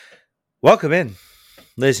Welcome in,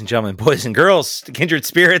 ladies and gentlemen, boys and girls, to Kindred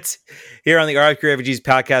Spirits here on the RFQ Refugees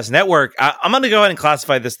Podcast Network. I'm going to go ahead and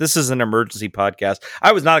classify this. This is an emergency podcast.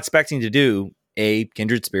 I was not expecting to do a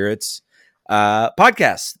Kindred Spirits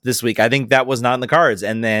podcast this week. I think that was not in the cards.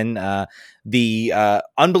 And then the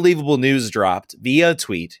unbelievable news dropped via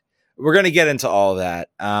tweet. We're going to get into all of that.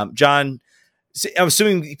 John, I'm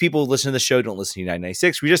assuming people who listen to the show don't listen to United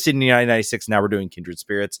 96. We just did United 96. Now we're doing Kindred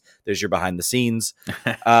Spirits. There's your behind the scenes.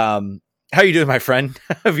 How you doing, my friend?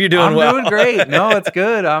 Hope you're doing well. I'm doing great. No, it's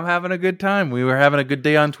good. I'm having a good time. We were having a good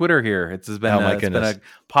day on Twitter here. It's been a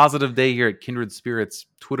positive day here at Kindred Spirits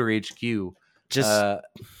Twitter HQ. Just a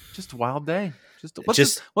wild day.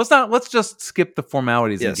 Let's just skip the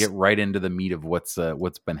formalities and get right into the meat of what's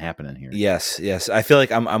been happening here. Yes. I feel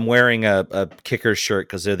like I'm wearing a Kickers shirt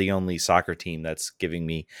because they're the only soccer team that's giving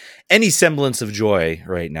me any semblance of joy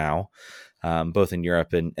right now. Both in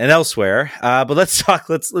Europe and elsewhere. But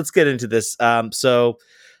let's get into this. So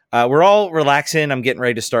we're all relaxing. I'm getting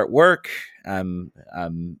ready to start work. I'm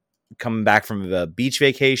coming back from a beach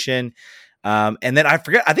vacation. And then I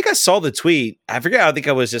think I saw the tweet. I think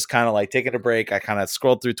I was just kind of like taking a break. I kind of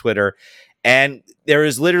scrolled through Twitter, and there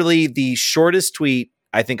is literally the shortest tweet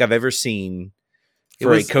I think I've ever seen. It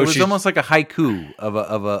was almost like a haiku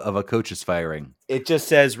of a coach's firing. It just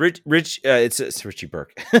says it's Richie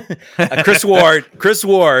Burke. Kris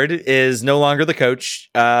Ward is no longer the coach.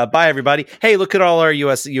 Bye everybody. Hey, look at all our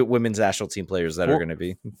U.S. women's national team players that are going to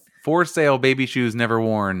be for sale. Baby shoes never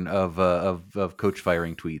worn of coach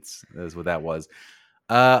firing tweets. That's what that was.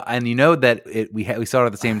 And you know that we saw it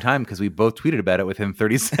at the same time because we both tweeted about it within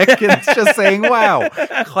 30 seconds, just saying, "Wow,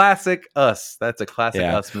 classic us." That's a classic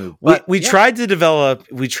us move. But, we tried to develop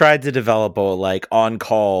a like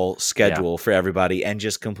on-call schedule for everybody, and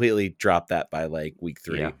just completely dropped that by like week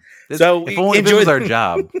 3. Yeah. So if only this was our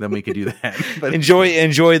job, then we could do that. But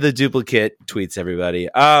enjoy the duplicate tweets, everybody.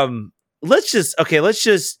 Let's just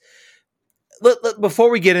before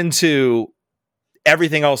we get into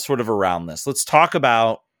everything else sort of around this, let's talk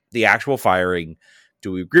about the actual firing.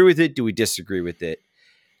 Do we agree with it? Do we disagree with it?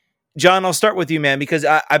 John, I'll start with you, man, because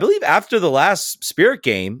I believe after the last Spirit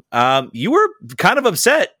game, you were kind of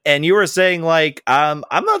upset, and you were saying like, I'm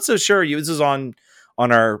not so sure. This is on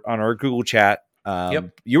our Google chat.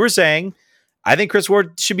 You were saying, I think Kris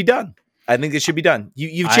Ward should be done. I think it should be done.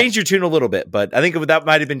 You've changed your tune a little bit, but I think that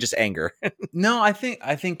might have been just anger. No, I think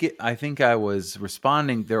I was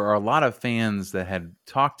responding. There are a lot of fans that had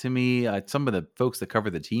talked to me. Some of the folks that cover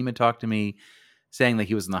the team had talked to me, saying that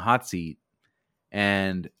he was in the hot seat.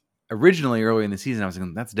 And originally, early in the season, I was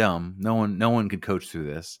thinking that's dumb. No one could coach through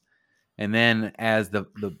this. And then as the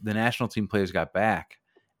national team players got back,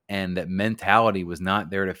 and that mentality was not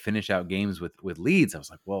there to finish out games with leads, I was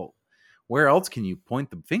like, well, where else can you point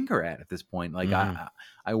the finger at this point? Like,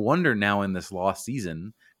 I wonder now in this lost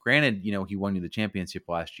season, granted, he won you the championship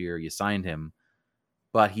last year, you signed him,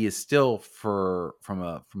 but he is still from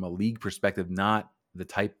a league perspective, not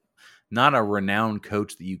a renowned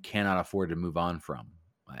coach that you cannot afford to move on from.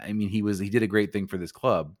 I mean, he did a great thing for this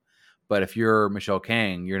club, but if you're Michelle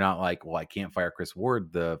Kang, you're not like, well, I can't fire Kris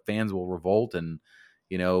Ward. The fans will revolt, and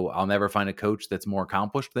I'll never find a coach that's more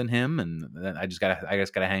accomplished than him, and then I just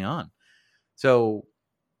gotta hang on. So,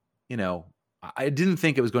 I didn't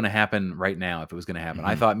think it was going to happen right now. If it was going to happen,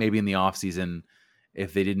 I thought maybe in the offseason,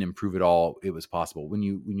 if they didn't improve at all, it was possible. When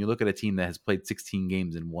you look at a team that has played 16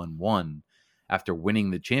 games and won 1 after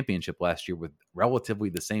winning the championship last year with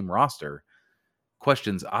relatively the same roster,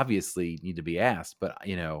 questions obviously need to be asked. But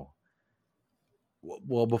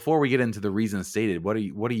well, before we get into the reasons stated,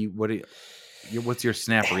 what's your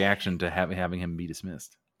snap reaction to having him be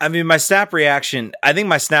dismissed? I mean, my snap reaction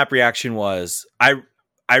was, I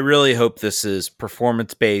really hope this is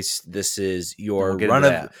performance based. This is your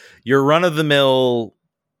run of the mill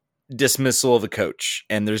dismissal of a coach,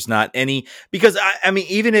 and there's not any, because I mean,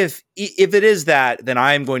 even if it is that, then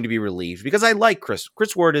I am going to be relieved, because I like Kris.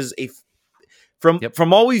 Kris Ward is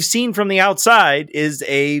from all we've seen from the outside, is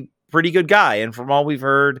a pretty good guy, and from all we've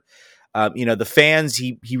heard, the fans,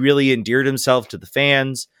 he really endeared himself to the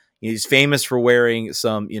fans. He's famous for wearing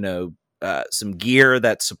some gear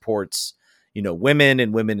that supports, women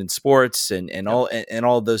in sports and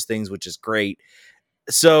all of those things, which is great.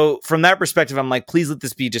 So from that perspective, I'm like, please let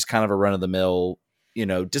this be just kind of a run of the mill,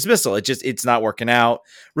 dismissal. It's not working out.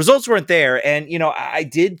 Results weren't there. And, I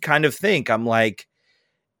did kind of think, I'm like,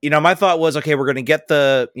 my thought was, okay, we're going to get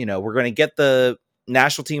the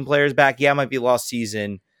national team players back. Yeah, it might be a lost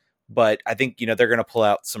season, but I think, they're going to pull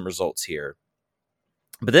out some results here.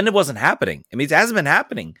 But then it wasn't happening. I mean, it hasn't been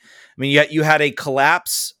happening. I mean, you had a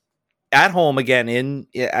collapse at home again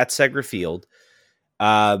at Segra Field.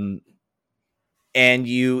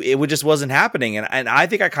 it just wasn't happening. And I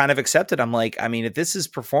think I kind of accepted. I'm like, I mean, if this is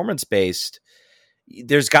performance based,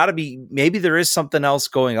 there's got to be, maybe there is something else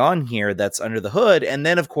going on here that's under the hood. And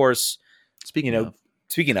then, of course, speaking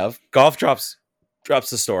of, golf drops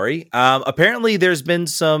the story. Apparently, there's been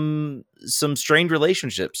some strained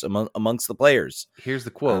relationships amongst the players. Here's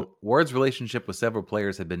the quote: Ward's relationship with several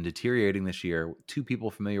players had been deteriorating this year. Two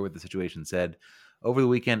people familiar with the situation said, over the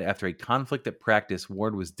weekend, after a conflict at practice,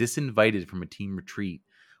 Ward was disinvited from a team retreat.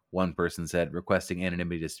 One person said, requesting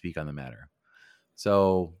anonymity to speak on the matter.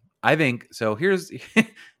 So I think so. Here's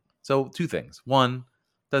so two things. One,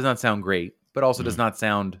 does not sound great, but also does not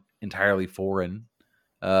sound entirely foreign.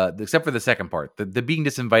 Except for the second part, the being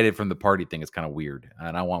disinvited from the party thing is kind of weird,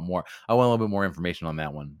 and I want a little bit more information on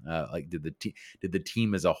that one. Like, did the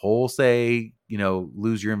team as a whole say,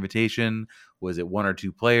 lose your invitation? Was it one or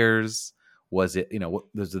two players? Was it,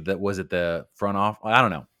 was it the front off? I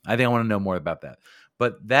don't know. I think I want to know more about that.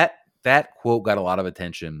 But that quote got a lot of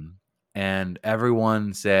attention, and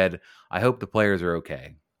everyone said, "I hope the players are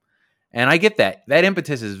okay." And I get that. That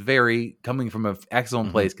impetus is very coming from an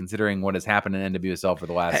excellent place, considering what has happened in NWSL for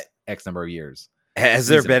the last X number of years. Has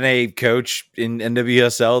there been a coach in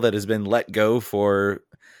NWSL that has been let go for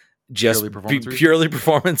just purely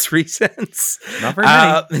performance reasons? Not very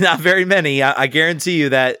many. Not very many. I guarantee you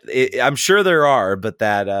that. I'm sure there are, but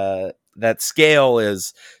that scale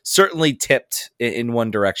is certainly tipped in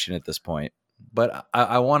one direction at this point. But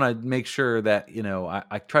I want to make sure that,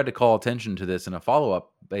 I tried to call attention to this in a follow-up.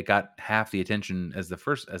 It got half the attention as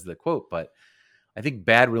the quote, but I think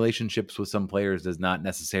bad relationships with some players does not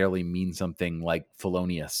necessarily mean something like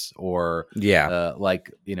felonious or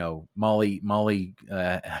Molly Molly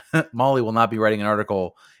will not be writing an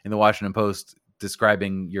article in the Washington Post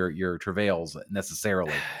describing your travails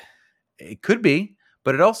necessarily. It could be,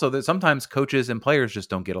 but it also that sometimes coaches and players just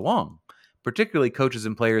don't get along, particularly coaches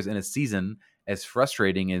and players in a season as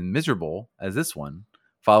frustrating and miserable as this one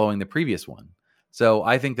following the previous one. So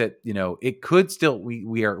I think that, it could still,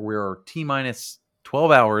 we're T-minus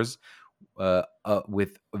 12 hours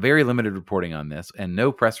with very limited reporting on this and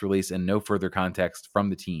no press release and no further context from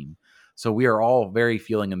the team. So we are all very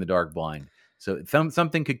feeling in the dark blind. So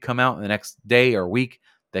something could come out in the next day or week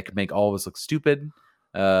that could make all of us look stupid.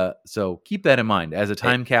 So keep that in mind as a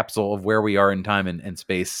time capsule of where we are in time and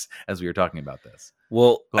space as we were talking about this.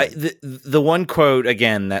 Well, the one quote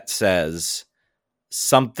again that says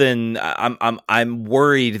something, I'm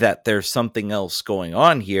worried that there's something else going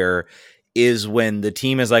on here, is when the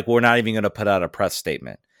team is like, we're not even going to put out a press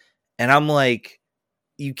statement. And I'm like,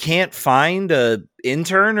 you can't find a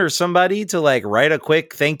intern or somebody to like write a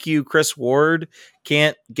quick thank you, Kris Ward?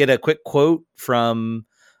 Can't get a quick quote from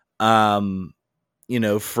from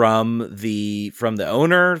the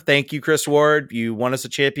owner. Thank you, Kris Ward. You won us a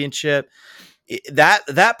championship.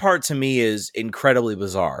 That part to me is incredibly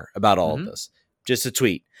bizarre about all of this. Just a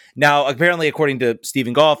tweet. Now, apparently, according to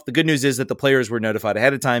Stephen Goff, the good news is that the players were notified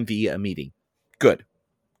ahead of time via a meeting. Good.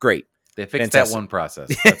 Great. They fixed that one process.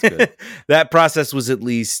 That's good. That process was at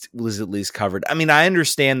least covered. I mean, I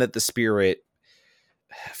understand that the spirit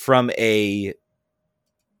from a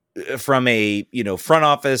front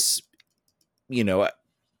office,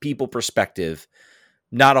 people perspective,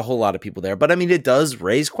 not a whole lot of people there. But I mean, it does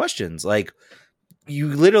raise questions. Like, you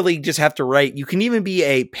literally just have to write. You can even be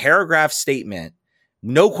a paragraph statement,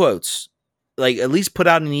 no quotes. Like, at least put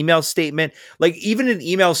out an email statement. Like, even an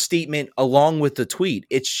email statement along with the tweet.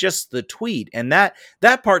 It's just the tweet, and that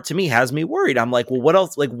part to me has me worried. I'm like, well, what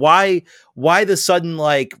else? Like, why the sudden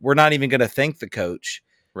like we're not even going to thank the coach?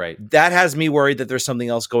 Right. That has me worried that there's something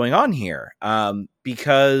else going on here.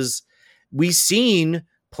 Because we've seen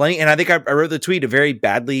plenty, and I think I wrote the tweet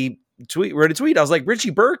wrote a tweet. I was like, Richie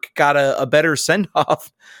Burke got a better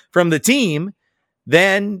send-off from the team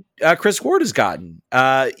than Kris Ward has gotten.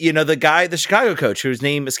 The Chicago coach, whose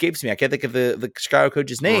name escapes me. I can't think of the Chicago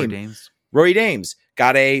coach's name. Roy Dames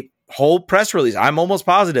got a whole press release. I'm almost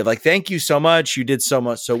positive. Like, thank you so much. You did so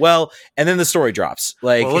well. And then the story drops.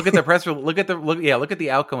 Like, well, look at the press. Look at the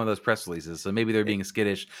outcome of those press releases. So maybe they're being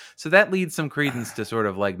skittish. So that leads some credence to sort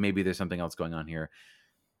of like maybe there's something else going on here.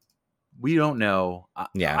 We don't know.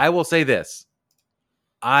 I will say this.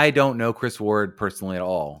 I don't know Kris Ward personally at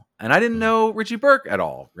all. And I didn't know Richie Burke at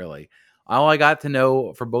all, really. All I got to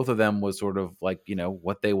know for both of them was sort of like,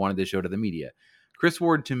 what they wanted to show to the media. Kris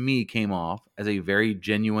Ward, to me, came off as a very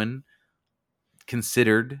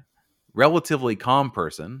considered, relatively calm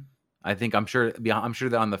person. I'm sure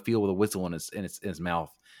that on the field with a whistle in his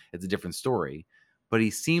mouth, it's a different story. But he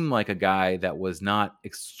seemed like a guy that was not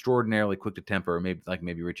extraordinarily quick to temper,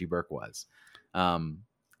 maybe Richie Burke was. And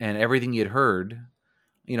everything he had heard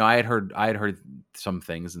I had heard some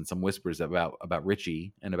things and some whispers about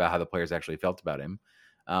Richie and about how the players actually felt about him.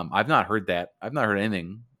 I've not heard that. I've not heard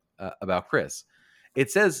anything about Kris. It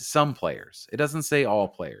says some players. It doesn't say all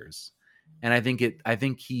players. And I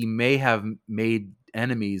think he may have made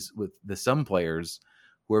enemies with some players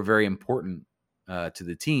who are very important to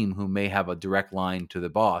the team, who may have a direct line to the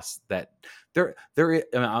boss. That I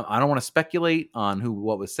don't want to speculate on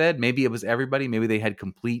what was said. Maybe it was everybody. Maybe they had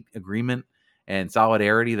complete agreement and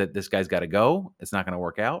solidarity that this guy's got to go. It's not going to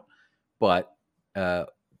work out. But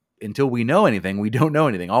until we know anything, we don't know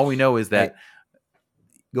anything. All we know is that.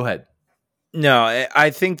 Go ahead. No, I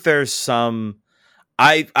think there's some.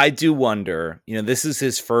 I do wonder. This is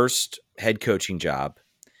his first head coaching job.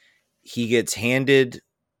 He gets handed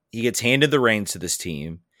the reins to this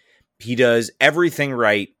team. He does everything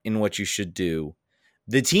right in what you should do.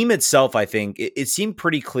 The team itself, I think, it seemed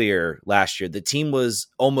pretty clear last year. The team was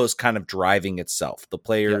almost kind of driving itself. The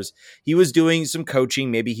players, He was doing some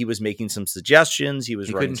coaching. Maybe he was making some suggestions. He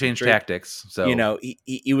couldn't change tactics. So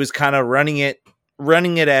he was kind of running it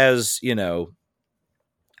as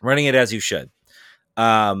running it as you should.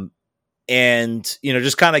 And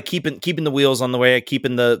just kind of keeping the wheels on the way,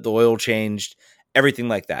 keeping the oil changed, everything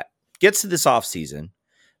like that. Gets to this offseason.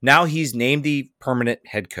 Now he's named the permanent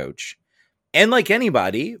head coach. And like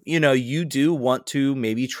anybody, you do want to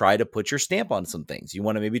maybe try to put your stamp on some things. You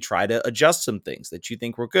want to maybe try to adjust some things that you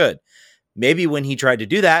think were good. Maybe when he tried to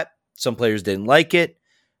do that, some players didn't like it.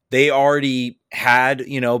 They already had,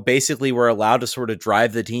 basically were allowed to sort of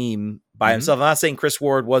drive the team by himself. I'm not saying Chris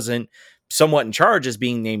Ward wasn't somewhat in charge as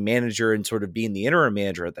being named manager and sort of being the interim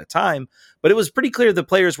manager at that time, but it was pretty clear the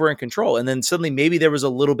players were in control. And then suddenly maybe there was a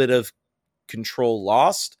little bit of control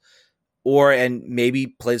lost, and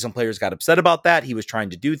maybe some players got upset about that. He was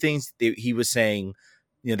trying to do things. He was saying,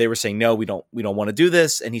 they were saying, no, we don't want to do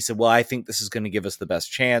this. And he said, well, I think this is going to give us the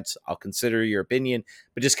best chance. I'll consider your opinion,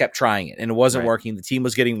 but just kept trying it. And it wasn't working. The team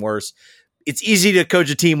was getting worse. It's easy to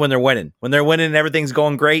coach a team when they're winning. When they're winning and everything's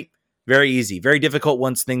going great, very easy. Very difficult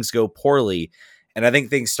once things go poorly. And I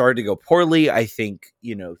think things started to go poorly. I think,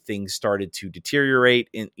 things started to deteriorate.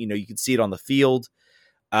 And, you could see it on the field.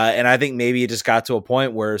 And I think maybe it just got to a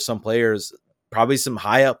point where some players, probably some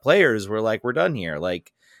high up players, were like, we're done here.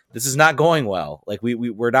 Like, this is not going well. Like,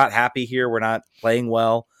 we're not happy here. We're not playing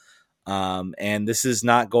well. And this is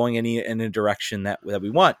not going in a direction that we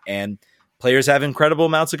want. And players have incredible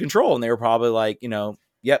amounts of control. And they were probably like,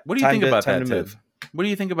 yep. What do you think about that, Tim? What do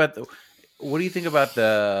you think about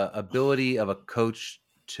the ability of a coach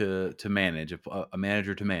to manage, a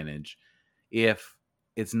manager to manage, if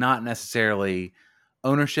it's not necessarily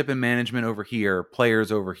ownership and management over here,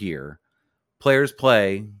 players over here? Players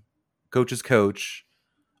play, coaches coach,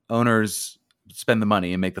 owners spend the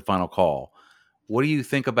money and make the final call. What do you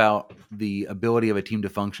think about the ability of a team to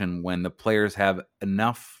function when the players have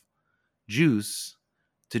enough juice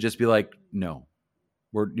to just be like, no,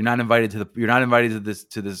 you're not invited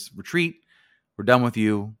to this retreat. We're done with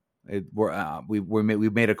you. We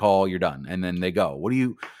made a call. You're done, and then they go. What do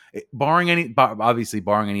you, barring any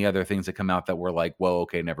other things that come out that were like, well,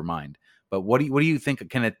 okay, never mind. But what do you think?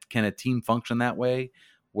 Can a team function that way,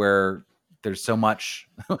 where there's so much,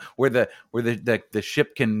 where the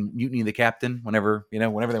ship can mutiny the captain whenever they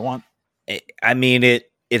want? I mean, it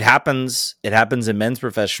happens. It happens in men's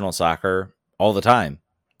professional soccer all the time.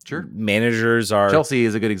 Sure. Managers are. Chelsea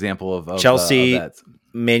is a good example of Chelsea, of that.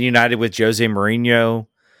 Man United with Jose Mourinho.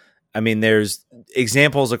 I mean, there's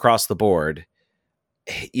examples across the board.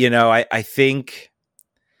 I think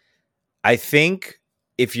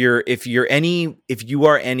if you are any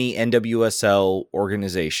NWSL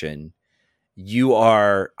organization, you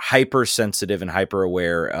are hypersensitive and hyper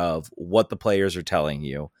aware of what the players are telling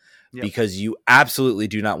you, because you absolutely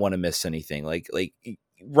do not want to miss anything. Like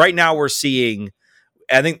right now we're seeing,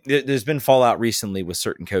 I think there's been fallout recently with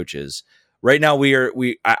certain coaches. Right now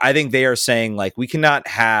I think they are saying, like, we cannot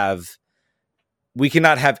have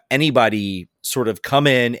anybody sort of come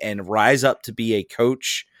in and rise up to be a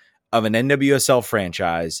coach of an NWSL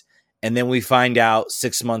franchise, and then we find out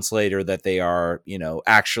 6 months later that they are,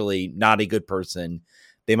 actually not a good person.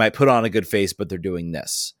 They might put on a good face, but they're doing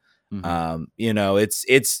this. Mm-hmm.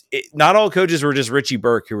 It's not all coaches were just Richie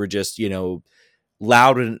Burke, who were just,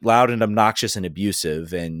 loud and obnoxious and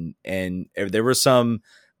abusive. And there were some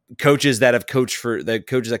coaches that coached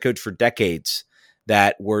for decades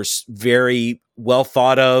that were very well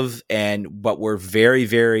thought of, but were very,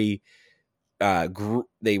 very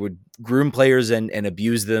they would groom players and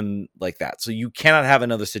abuse them like that. So you cannot have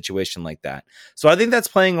another situation like that. So I think that's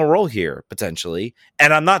playing a role here potentially.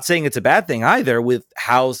 And I'm not saying it's a bad thing either with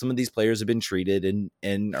how some of these players have been treated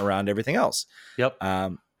and around everything else. Yep.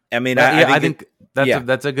 I mean, I think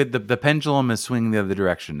that's a good. The pendulum is swinging the other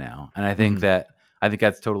direction now, and I think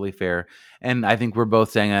that's totally fair. And I think we're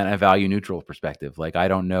both saying a value neutral perspective. Like I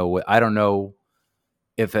don't know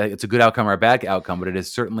if it's a good outcome or a bad outcome, but it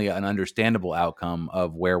is certainly an understandable outcome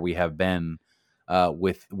of where we have been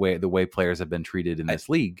with the way players have been treated in this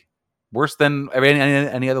league, worse than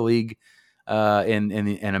any other league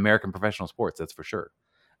in American professional sports. That's for sure.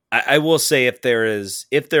 I will say if there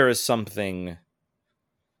is something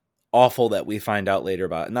awful that we find out later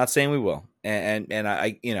about, I'm not saying we will, and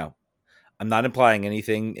I I'm not implying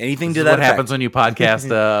anything this to is that what effect. happens when you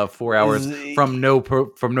podcast 4 hours from no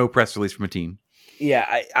press release from a team.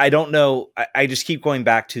 Yeah, I don't know. I just keep going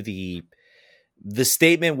back to the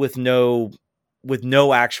statement with no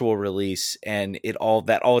actual release, and it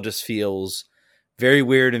all just feels very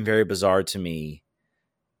weird and very bizarre to me.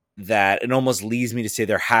 That it almost leads me to say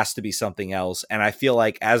there has to be something else. And I feel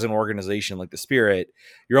like as an organization like the Spirit,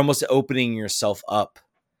 you're almost opening yourself up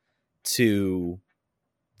to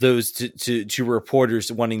those to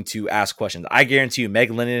reporters wanting to ask questions. I guarantee you,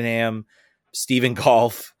 Meg Lindenham, Stephen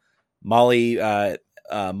Golf, Molly of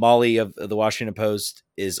the Washington Post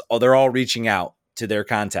they're all reaching out to their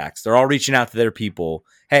contacts. They're all reaching out to their people.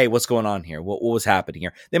 Hey, what's going on here? What was happening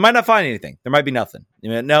here? They might not find anything. There might be nothing.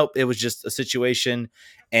 Nope, it was just a situation,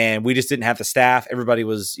 and we just didn't have the staff. Everybody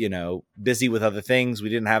was, busy with other things. We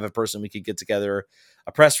didn't have a person we could get together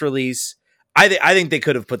a press release. I think they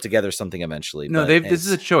could have put together something eventually. No, this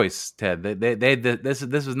is a choice, Ted. This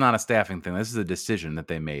was not a staffing thing. This is a decision that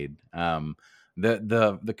they made.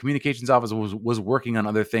 The communications office was working on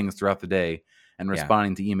other things throughout the day and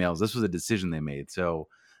responding to emails. This was a decision they made. So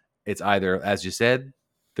it's either, as you said,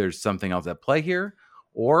 there's something else at play here,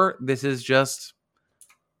 or this is just,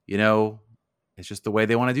 it's just the way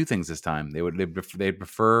they want to do things this time. They'd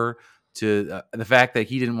prefer to the fact that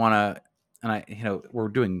he didn't want to. And we're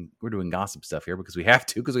doing gossip stuff here because we have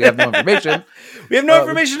no information. We have no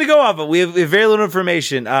information to go off of. We have very little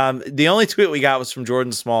information. The only tweet we got was from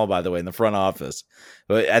Jordan Small, by the way, in the front office.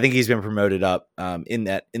 But I think he's been promoted up in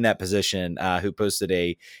that position. Who posted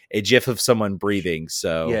a GIF of someone breathing.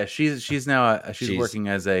 So yeah, she's now she's working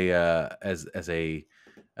as a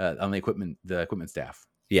on the equipment staff.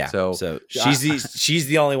 Yeah, so she's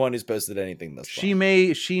the only one who's posted anything thus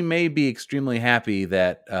far. She may be extremely happy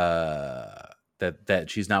that that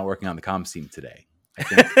she's not working on the comms team today. I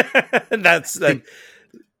think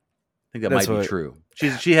that might be true.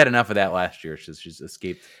 She had enough of that last year. She's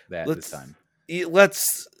escaped that this time.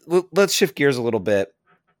 Let's shift gears a little bit.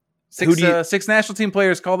 Six national team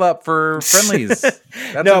players called up for friendlies.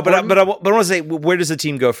 No, but I want to say, where does the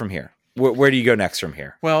team go from here? Where do you go next from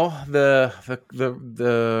here? Well, the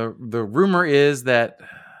rumor is that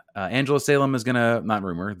Angela Salem is gonna, not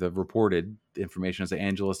rumor, the reported information is that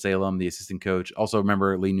Angela Salem, the assistant coach, also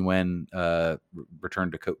remember Lee Nguyen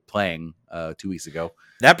returned to playing 2 weeks ago.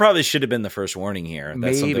 That probably should have been the first warning here.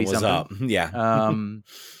 That something was up. Yeah.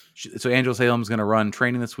 So Angela Salem is going to run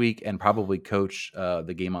training this week and probably coach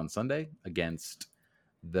the game on Sunday against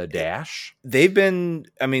the Dash.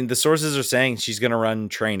 The sources are saying she's going to run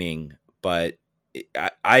training, but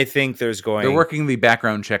I think they're working the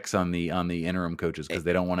background checks on the interim coaches because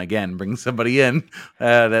they don't want to again bring somebody in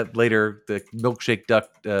that later the milkshake duck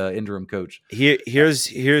interim coach.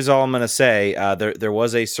 Here's all I'm going to say. There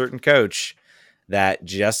was a certain coach that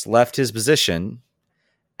just left his position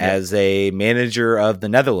as a manager of the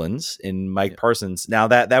Netherlands in Mike Parsons. Now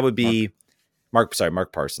that would be Mark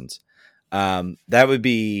Parsons. That would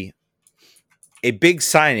be a big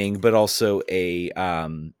signing, but also it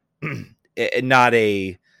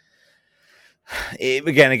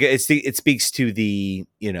speaks to the,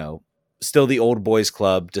 still the old boys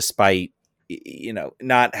club, despite,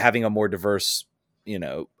 not having a more diverse,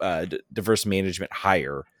 diverse management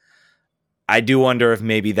hire. I do wonder if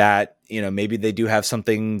maybe that, maybe they do have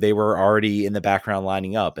something they were already in the background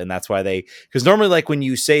lining up. And that's why because normally, like when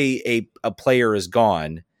you say a player is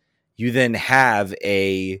gone, you then have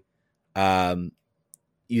a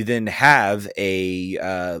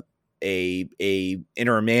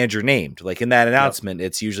interim manager named. Like in that announcement,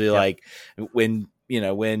 It's usually like when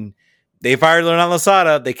they fired Leonardo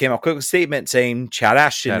Losada, they came out quick with a statement saying Chad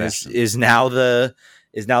Ashton is now the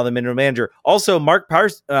interim manager. Also, Mark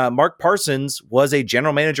Parsons was a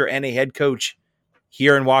general manager and a head coach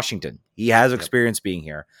here in Washington. He has experience being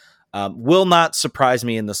here. Will not surprise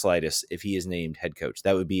me in the slightest if he is named head coach.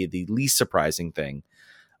 That would be the least surprising thing.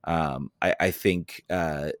 I think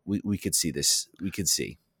we could see this. We could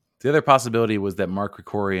see. The other possibility was that Mark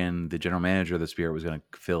Krikorian, the general manager of the Spirit, was going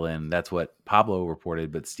to fill in. That's what Pablo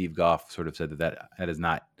reported, but Steve Goff sort of said that is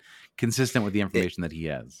not consistent with the information that he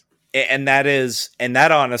has. And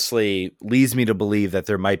that honestly leads me to believe that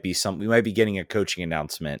we might be getting a coaching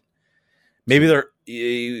announcement. Maybe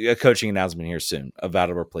a coaching announcement here soon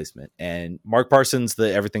about a replacement. And Mark Parsons,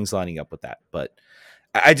 everything's lining up with that. But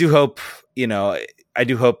I do hope,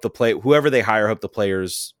 whoever they hire up the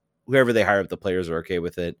players are okay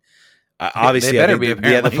with it. Obviously, they better be.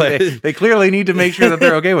 Apparently, they clearly need to make sure that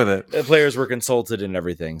they're okay with it. The players were consulted and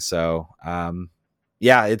everything. So,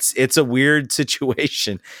 yeah, it's a weird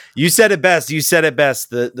situation. You said it best.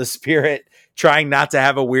 The Spirit trying not to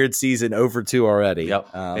have a weird season, over 2 already.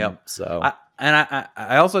 Yep. So,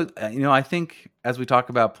 I also, I think as we talk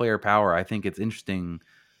about player power, I think it's interesting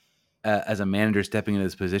as a manager stepping into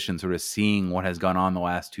this position, sort of seeing what has gone on the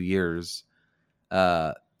last 2 years.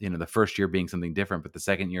 The first year being something different, but the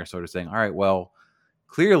second year sort of saying, all right, well,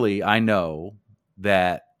 clearly I know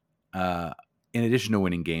that in addition to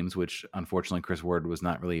winning games, which unfortunately Chris Ward was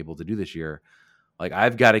not really able to do this year, like I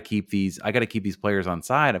got to keep these players on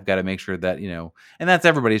side. I've got to make sure that, and that's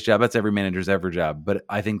everybody's job. That's every manager's job. But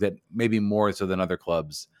I think that maybe more so than other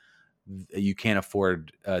clubs, you can't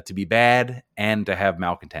afford to be bad and to have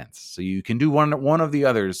malcontents. So you can do one of the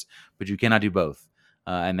others, but you cannot do both.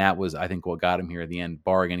 And that was, I think, what got him here at the end,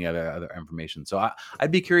 barring any other information. So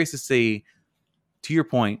I'd be curious to see, to your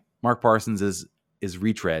point, Mark Parsons is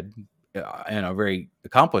retread, and a very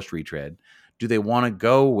accomplished retread. Do they want to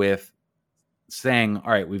go with saying,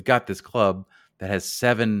 all right, we've got this club that has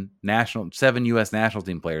 7 U.S. national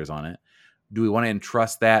team players on it. Do we want to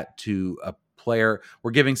entrust that to a player?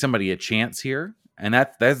 We're giving somebody a chance here. And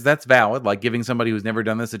that's valid, like giving somebody who's never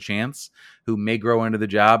done this a chance, who may grow into the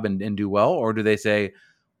job and do well? Or do they say,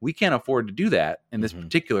 we can't afford to do that in this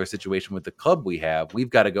particular situation with the club we have? We've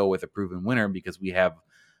got to go with a proven winner because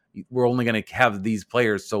we're only going to have these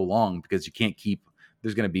players so long, because you can't keep,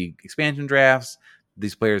 there's going to be expansion drafts.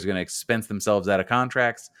 These players are going to expense themselves out of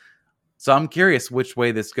contracts. So I'm curious which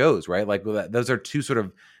way this goes, right? Like those are two sort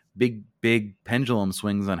of big pendulum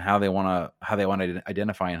swings on how they want to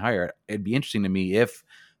identify and hire. It'd be interesting to me if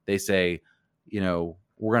they say,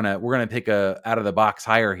 we're gonna take a out of the box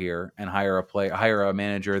hire here and hire a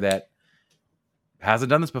manager that hasn't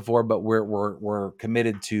done this before, but we're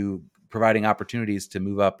committed to providing opportunities to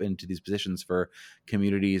move up into these positions for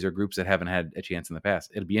communities or groups that haven't had a chance in the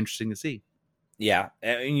past. It'd be interesting to see. Yeah,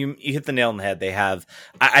 and you hit the nail on the head. They have,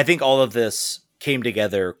 I think all of this came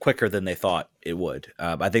together quicker than they thought it would.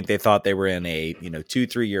 I think they thought they were in a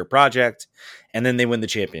 2-3 year project, and then they win the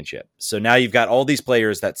championship. So now you've got all these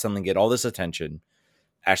players that suddenly get all this attention.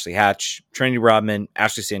 Ashley Hatch, Trinity Rodman,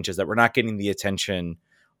 Ashley Sanchez, that were not getting the attention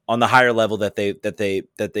on the higher level that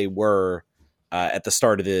they were at the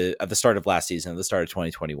start of last season, at the start of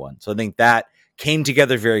 2021. So I think that came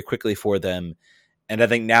together very quickly for them. And I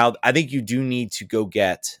think you do need to go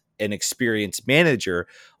get an experienced manager,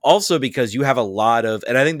 also because you have a lot of,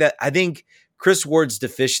 and I think Chris Ward's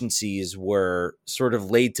deficiencies were sort of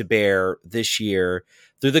laid to bear this year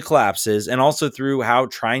through the collapses, and also through how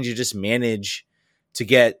trying to just manage to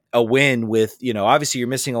get a win with, obviously you're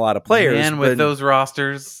missing a lot of players, and with those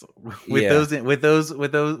rosters, with those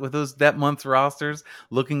that month's rosters,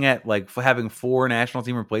 looking at like having 4 national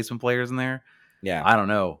team replacement players in there. Yeah, I don't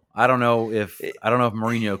know if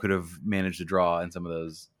Mourinho could have managed to draw in some of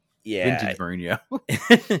those. Yeah, vintage Mourinho.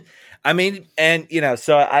 I mean, and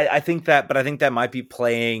so I think that might be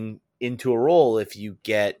playing into a role. If you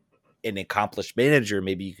get an accomplished manager,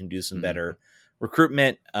 maybe you can do some better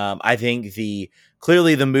recruitment. I think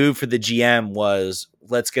clearly the move for the GM was,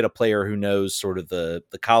 let's get a player who knows sort of the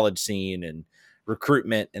college scene and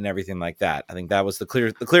recruitment and everything like that. I think that was the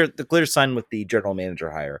clear sign with the general manager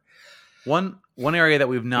hire. One area that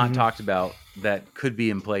we've not talked about that could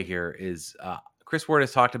be in play here is Chris Ward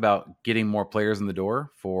has talked about getting more players in the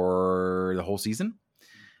door for the whole season.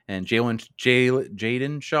 And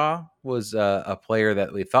Jaden Shaw was a player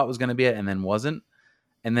that we thought was going to be it and then wasn't.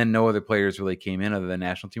 And then no other players really came in other than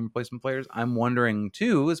national team replacement players. I'm wondering,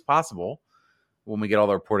 too, is possible, when we get all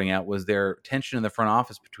the reporting out, was there tension in the front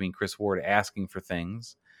office between Chris Ward asking for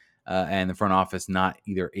things and the front office not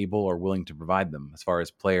either able or willing to provide them, as far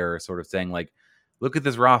as players sort of saying, like, look at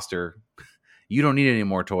this roster. You don't need any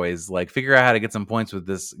more toys. Like, figure out how to get some points with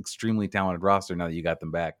this extremely talented roster now that you got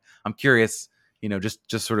them back. I'm curious,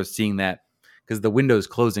 just sort of seeing that, because the window is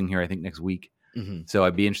closing here, I think, next week. So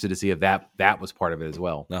I'd be interested to see if that was part of it as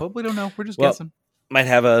well. No. But we don't know. We're just guessing. Might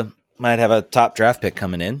have a might have a top draft pick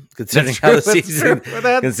coming in, considering how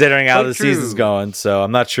the season's going. So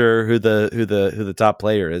I'm not sure who the top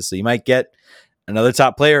player is. So you might get another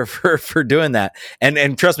top player for doing that.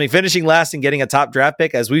 And trust me, finishing last and getting a top draft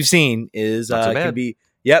pick, as we've seen, is can be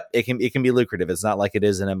it can be lucrative. It's not like it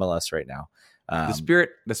is in MLS right now. The Spirit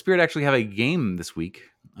actually have a game this week.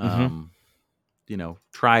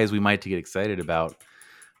 Try as we might to get excited about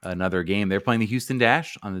another game. They're playing the Houston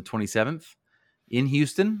Dash on the 27th in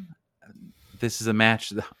Houston. This is a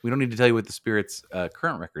match. We don't need to tell you what the Spirit's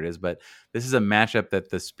current record is, but this is a matchup that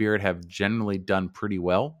the Spirit have generally done pretty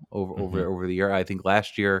well over the year. I think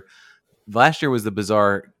last year was the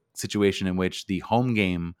bizarre situation in which the home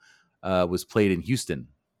game was played in Houston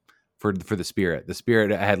for the Spirit. The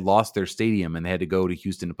Spirit had lost their stadium and they had to go to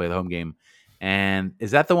Houston to play the home game. And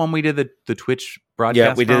is that the one we did the Twitch broadcast?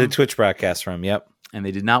 Yeah, we did the Twitch broadcast from. Yep. And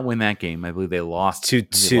they did not win that game. I believe they lost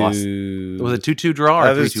 2-2. Was it 2-2 draw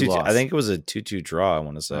or 3-2 loss? I think it was a 2-2 draw, I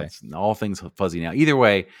want to say. That's all things fuzzy now. Either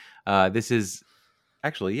way, this is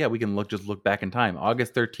actually, we can look back in time.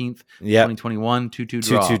 August 13th, 2021, 2-2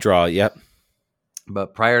 draw. 2-2 draw, yep.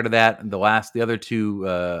 But prior to that, the other two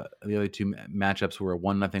matchups were a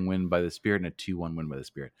 1-0 win by the Spirit and a 2-1 win by the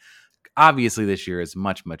Spirit. Obviously, this year is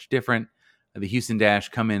much, much different. The Houston Dash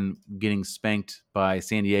come in getting spanked by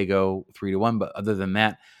San Diego 3-1, but other than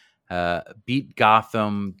that, beat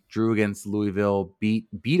Gotham, drew against Louisville, beat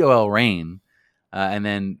OL Reign, and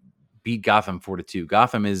then beat Gotham 4-2.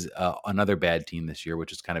 Gotham is another bad team this year,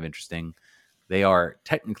 which is kind of interesting. They are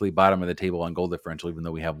technically bottom of the table on goal differential, even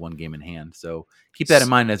though we have one game in hand. So keep that in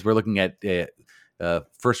mind as we're looking at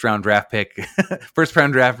first round draft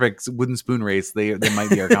picks, wooden spoon race. They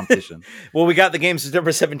might be our competition. Well, we got the game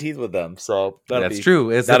September 17th with them, so that's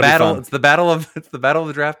true. It's the battle. It's the battle of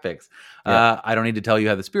the draft picks. Yeah. I don't need to tell you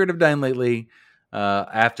how the Spirit have done lately.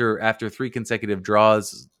 After 3 consecutive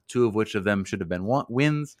draws, 2 of which of them should have been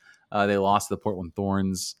wins. They lost to the Portland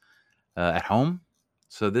Thorns at home.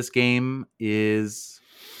 So this game is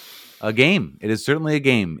a game. It is certainly a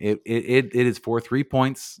game. It is for 3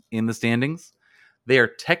 points in the standings. They are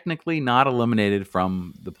technically not eliminated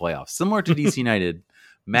from the playoffs. Similar to DC United,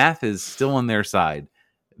 math is still on their side.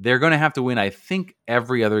 They're going to have to win, I think,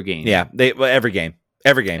 every other game. Yeah, every game.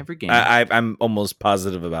 I'm almost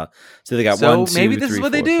positive about. So they got 1, 2, maybe this 3, is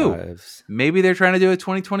what 4, they do. 5. Maybe they're trying to do a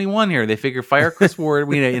 2021 here. They figure fire Kris Ward,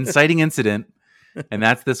 we need an inciting incident, and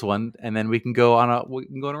that's this one, and then we can go on a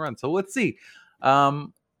run. So let's see.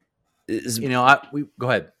 Go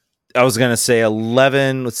ahead. I was going to say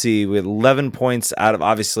 11. Let's see. We had 11 points out of,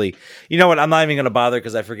 obviously, you know what? I'm not even going to bother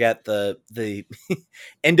because I forget the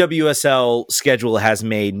NWSL schedule has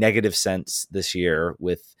made negative sense this year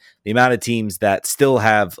with the amount of teams that still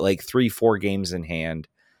have like 3-4 games in hand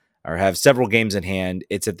or have several games in hand.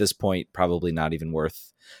 It's at this point probably not even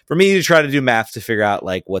worth for me to try to do math to figure out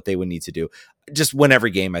like what they would need to do. Just win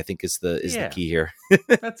every game, I think, is the key here.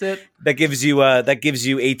 That's it. That gives you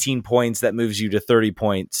 18 points. That moves you to 30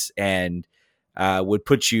 points and would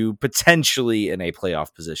put you potentially in a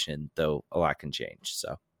playoff position, though a lot can change.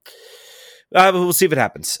 So we'll see if it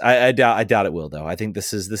happens. I doubt it will, though. I think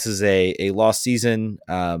this is a lost season.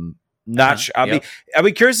 I'll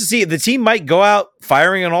be curious to see. The team might go out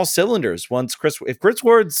firing on all cylinders once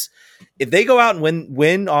if they go out and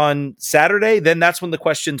win on Saturday, then that's when the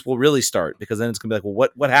questions will really start, because then it's gonna be like, well,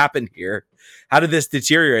 what happened here? How did this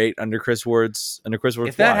deteriorate under Kris Ward's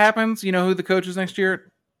If that happens, you know who the coach is next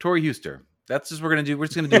year? Tori Huster. That's just what we're gonna do. We're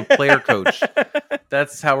just gonna do a player coach.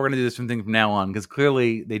 That's how we're gonna do this from now on, because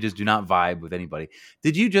clearly they just do not vibe with anybody.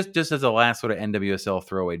 Did you just as a last sort of NWSL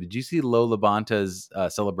throwaway? Did you see Lo LaBonta's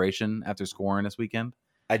celebration after scoring this weekend?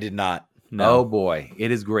 I did not. No. Oh boy, it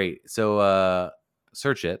is great. So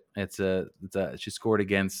search it. She scored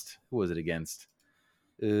against, who was it against?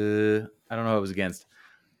 I don't know who it was against.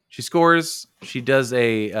 She scores. She does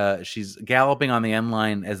she's galloping on the end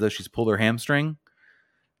line as though she's pulled her hamstring.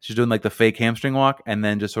 She's doing like the fake hamstring walk, and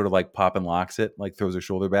then just sort of like pop and locks it, like throws her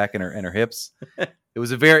shoulder back and her hips. It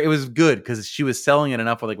was good because she was selling it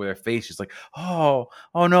enough with her face. She's like, oh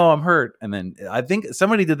no, I'm hurt. And then I think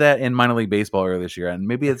somebody did that in minor league baseball earlier this year, and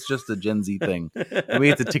maybe it's just a Gen Z thing. Maybe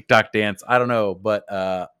it's a TikTok dance. I don't know, but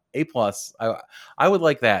A+. I would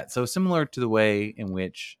like that. So similar to the way in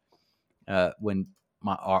which when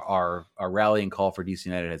our rallying call for DC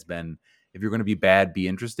United has been, if you're going to be bad, be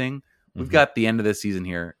interesting. We've got the end of this season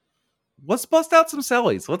here. Let's bust out some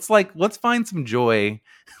sellies. Let's find some joy.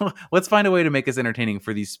 Let's find a way to make this entertaining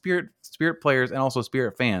for these Spirit players and also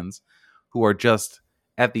Spirit fans who are just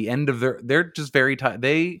at the end of they're just very tired.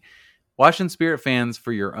 Washington Spirit fans,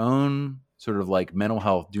 for your own sort of like mental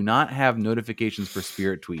health, do not have notifications for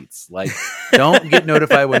Spirit tweets. Like, don't get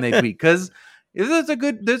notified when they tweet, because there's a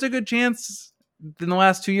good chance in the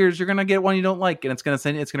last 2 years you're gonna get one you don't like, and it's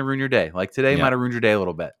gonna ruin your day. Like today might have ruined your day a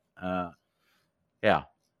little bit. Yeah.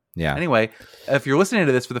 Anyway, if you're listening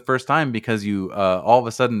to this for the first time because you all of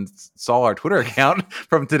a sudden saw our Twitter account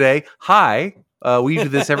from today, hi. We do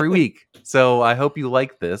this every week. So I hope you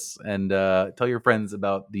like this, and tell your friends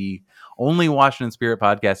about the only Washington Spirit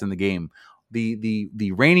podcast in the game.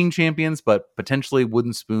 The reigning champions, but potentially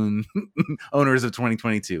wooden spoon owners of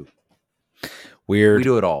 2022. Weird. We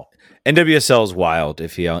do it all. NWSL is wild.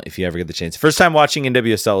 If you ever get the chance, first time watching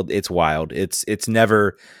NWSL, it's wild. It's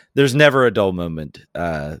never, there's never a dull moment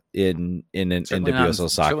in NWSL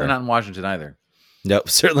soccer. Certainly not in Washington either. Nope,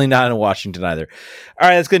 certainly not in Washington either. All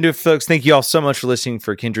right, that's going to do it, folks. Thank you all so much for listening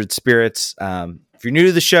for Kindred Spirits. If you're new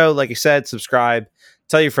to the show, like I said, subscribe.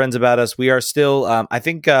 Tell your friends about us. We are still, I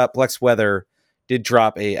think Plex Weather did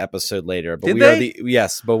drop a episode later, but we are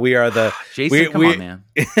the Jason, come on, man.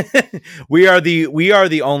 we are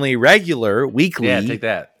the only regular weekly take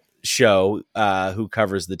that show who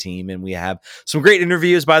covers the team, and we have some great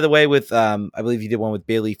interviews, by the way, with I believe you did one with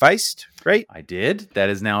Bailey Feist, right? I did. That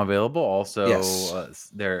is now available. Also,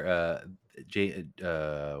 yes.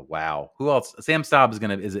 Wow, who else? Sam Staub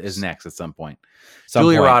is next at some point.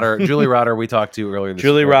 Julie Rotter we talked to earlier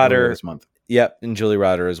this month. Yep, and Julie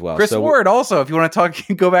Rotter as well. Chris Ward also, if you want to talk,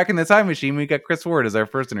 go back in the time machine. We got Chris Ward as our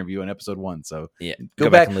first interview in episode 1. So yeah, go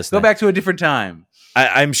back and listen. Go back to a different time.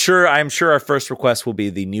 I'm sure our first request will be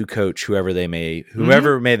the new coach, whoever they may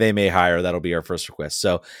hire. That'll be our first request.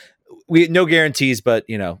 So we no guarantees, but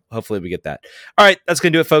hopefully we get that. All right, that's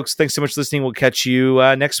gonna do it, folks. Thanks so much for listening. We'll catch you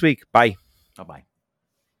next week. Bye. Bye.